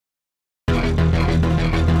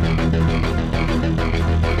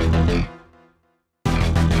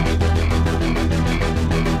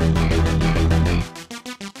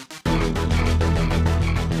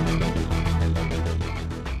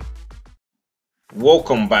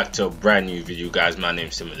Welcome back to a brand new video, guys. My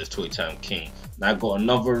name's Simon, the Toy Time King, and I got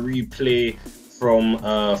another replay from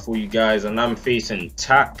for you guys, and I'm facing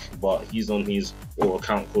Tack, but he's on his auto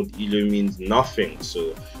account called Elo Means Nothing.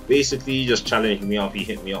 So basically he just challenged me up. He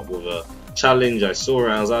hit me up with a challenge. I saw it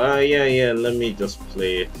and I was like, oh, yeah, let me just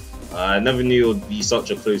play. I never knew it would be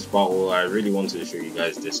such a close battle. I really wanted to show you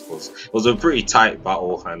guys this because it was a pretty tight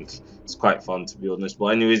battle and it's quite fun, to be honest. But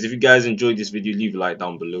anyways, if you guys enjoyed this video, leave a like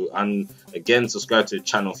down below, and again, subscribe to the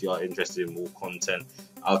channel if you are interested in more content.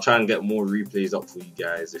 I'll try and get more replays up for you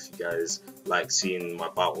guys if you guys like seeing my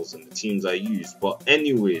battles and the teams I use. But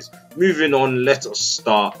anyways, moving on, let us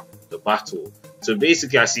start the battle. So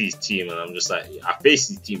basically I see his team and I'm just like, I faced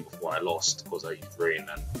his team before I lost because I used rain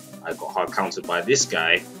and I got hard countered by this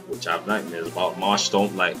guy, which I have nightmares about. Marsh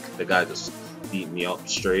don't like, the guy just beat me up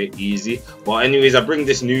straight easy. But anyways, I bring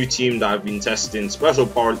this new team that I've been testing. Special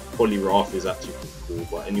Polyrath is actually pretty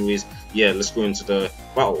cool. But anyways, yeah, let's go into the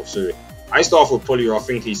battle. So I start off with Polyrath. I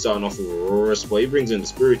think he's starting off with Aurorus, but he brings in the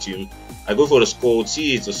Spiritomb. I go for the Scald.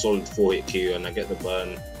 See, it's a solid 4-hit KO and I get the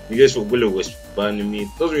burn. He goes for Will-O-Wisp, burning me.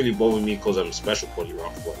 Doesn't really bother me because I'm a special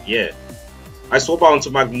Polyrath, but yeah. I swap out into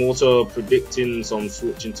Magmortar, predicting some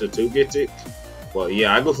switch into Togetic. But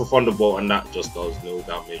yeah, I go for Thunderbolt and that just does no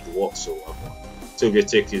damage whatsoever.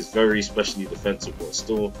 Togetic is very specially defensive, but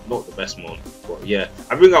still not the best one. But yeah,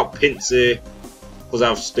 I bring out Pinsir because I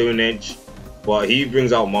have Stone Edge, but he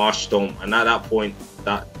brings out Marsh Stomp, and at that point,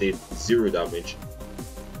 that did 0 damage.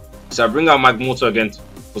 So I bring out Magmortar again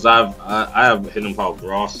because I have Hidden Power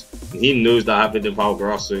Grass, and he knows that I have Hidden Power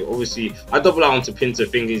Grass. So obviously, I double out onto Pinsir,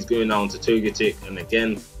 thinking he's going out onto Togetic, and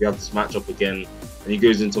again, we have this matchup again. And he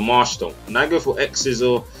goes into Marsh Stomp, and I go for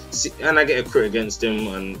X-Scissor, and I get a crit against him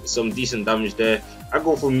and some decent damage there. I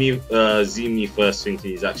go for Z-Me first,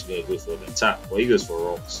 thinking he's actually going to go for an attack, but he goes for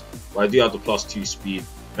Rocks. But I do have the +2 speed.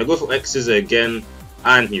 I go for X-Scissor again,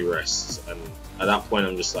 and he rests. And at that point,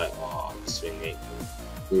 I'm just like, oh, this thing ain't going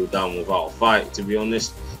to go down without a fight, to be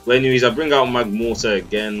honest. But anyways, I bring out Magmortar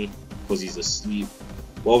again because he's asleep.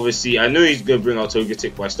 But obviously, I know he's going to bring out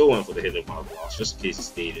Togetic, but I still went for the Hidden Power Blast, just in case he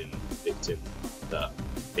stayed in victim. That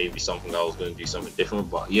maybe something I was going to do something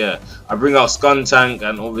different. But yeah, I bring out Skuntank,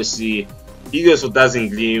 and obviously he goes for Dazzling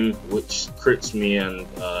Gleam, which crits me and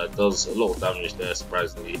does a lot of damage there,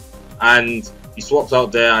 surprisingly. And he swaps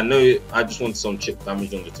out there. I know I just wanted some chip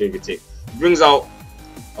damage on the Togetic. He brings out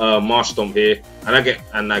Marsh Stomp here,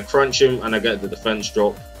 and I crunch him and I get the defense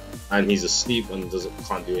drop, and he's asleep and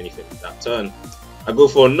can't do anything that turn. I go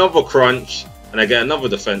for another crunch and I get another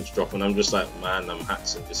defense drop, and I'm just like, man, I'm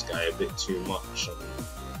hacking this guy a bit too much,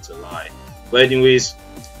 to lie. But anyways,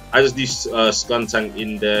 I just leave Skuntank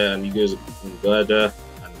in there, and he goes in Girder,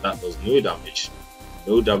 and that does no damage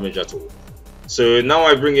at all. So now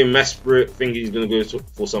I bring in Mesprit, thinking he's going to go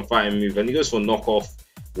for some fighting move, and he goes for Knockoff,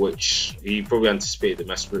 which he probably anticipated the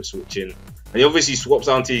Mesprit switching. And he obviously swaps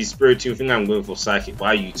out to his Spiritomb, thinking I'm going for Psychic, but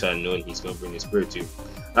I U-turn knowing he's going to bring his Spiritomb.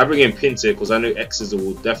 I bring in Pinsir because I know X-Scissor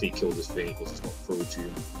will definitely kill this thing because it's got Protomb,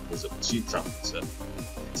 it's a Pursuit Trap Pinsir.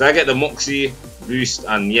 So I get the Moxie boost,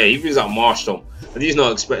 and yeah, he brings out Marsh Stomp, and he's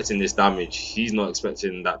not expecting this damage. He's not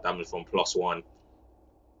expecting that damage from +1.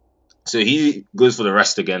 So he goes for the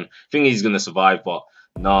rest again, thinking he's going to survive, but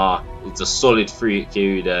nah, it's a solid 3-hit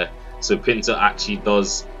KO there. So Pinsir actually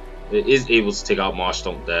is able to take out Marsh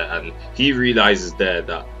Stomp there, and he realizes there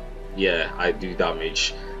that, yeah, I do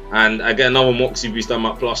damage. And I get another Moxie boost. I'm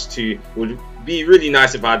at +2. Would be really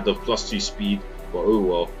nice if I had the +2 speed, but oh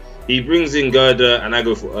well. He brings in Girder, and I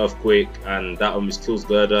go for Earthquake, and that almost kills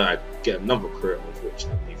Girder. I get another crit,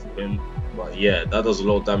 unfortunately, for him. But yeah, that does a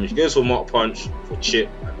lot of damage. He goes for Mach Punch for Chip,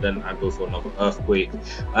 and then I go for another Earthquake,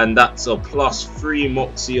 and that's a +3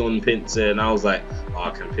 Moxie on Pinsir. And I was like,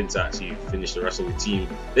 oh, can Pinsir actually finish the rest of the team?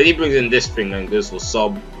 Then he brings in this thing and goes for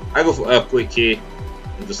Sub. I go for Earthquake here.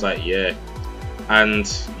 I'm just like, yeah.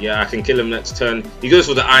 And yeah, I can kill him next turn. He goes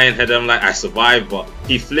for the Iron Head. I'm like, I survived, but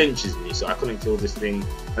he flinches me, so I couldn't kill this thing.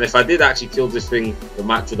 And if I did actually kill this thing, the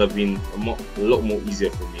match would have been a lot more easier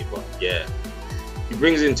for me. But yeah, he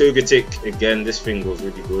brings in Togetic again. This thing was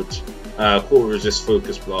really good. Quarter resist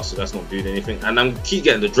Focus Blast, so that's not doing anything. And I'm keep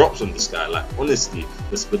getting the drops on this guy. Like honestly,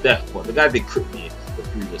 the Spadef, but the guy did crit me the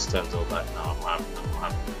previous turns. I was like, no, I'm not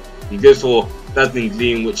having. He goes for Dazzling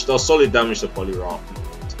Gleam, which does solid damage to Polyrath.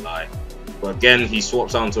 To lie. But again, he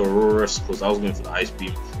swaps down to Aurorus because I was going for the Ice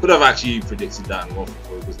Beam. Could have actually predicted that and gone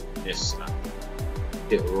for Focus Miss and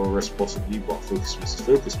hit Aurorus possibly, but Focus Miss is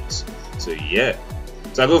Focus Miss. So yeah.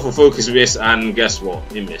 So I go for Focus Miss, and guess what?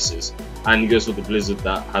 It misses. And he goes for the Blizzard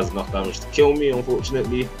that has enough damage to kill me,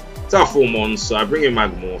 unfortunately. It's our 4 mons, so I bring in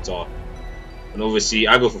Magmortar. And obviously,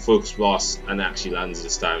 I go for Focus Blast, and it actually lands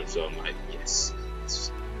this time, so I'm like, yes.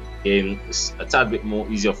 this game is a tad bit more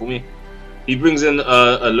easier for me. He brings in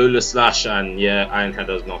a Lola Slash, and yeah, Iron Head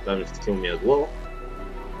does enough damage to kill me as well.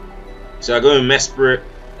 So I go in Mesprit,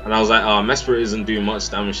 and I was like, oh, Mesprit isn't doing much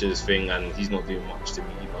damage to this thing, and he's not doing much to me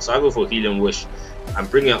either. So I go for Healing Wish. I'm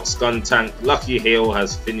bringing out Skuntank. Lucky Hail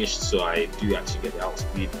has finished, so I do actually get the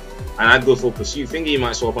outspeed. And I'd go for Pursuit. Thinking he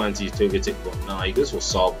might swap onto his Togetic, but nah, he goes for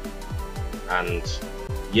Sub. And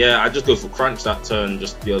yeah, I just go for Crunch that turn,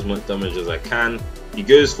 just to deal as much damage as I can. He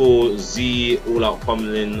goes for Z, all out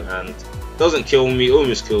pummeling, and doesn't kill me,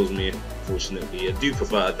 almost kills me, unfortunately. I do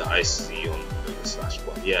prefer the Ice Z on the Slash,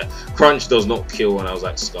 but yeah, Crunch does not kill, and I was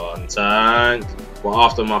like, Skuntank. But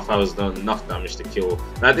Aftermath has done enough damage to kill.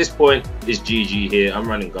 And at this point, it's GG here. I'm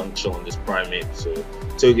running Gunk Shot on this Primate, so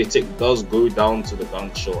Togetic does go down to the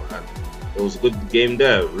Gunk Shot, and it was a good game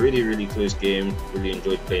there. Really, really close game. Really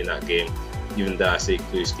enjoyed playing that game. Even though I say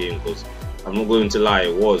close game, because I'm not going to lie,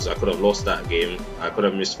 it was. I could have lost that game. I could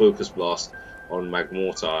have missed Focus Blast on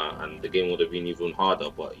Magmortar, and the game would have been even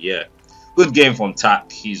harder. But yeah, good game from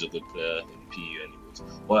Tack. He's a good player in PU anyways.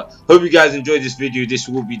 But hope you guys enjoyed this video. This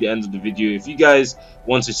will be the end of the video. If you guys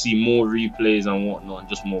want to see more replays and whatnot, and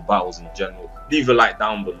just more battles in general, leave a like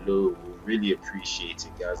down below. We'll really appreciate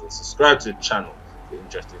it, guys. And subscribe to the channel if you're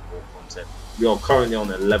interested in more content. We are currently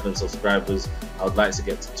on 11 subscribers. I would like to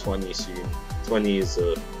get to 20 soon. 20 is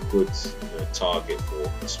a good target for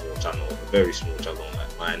a small channel, a very small channel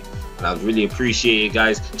like mine, and I would really appreciate it,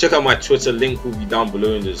 guys. Check out my Twitter, link will be down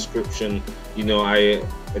below in the description. You know, I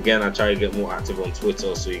try to get more active on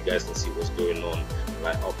Twitter so you guys can see what's going on,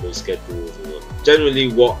 like upload schedules, or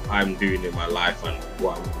generally what I'm doing in my life and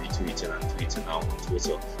what I'm retweeting and tweeting out on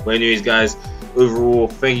Twitter. But anyways, guys, overall,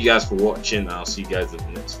 thank you guys for watching, and I'll see you guys in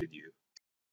the next video.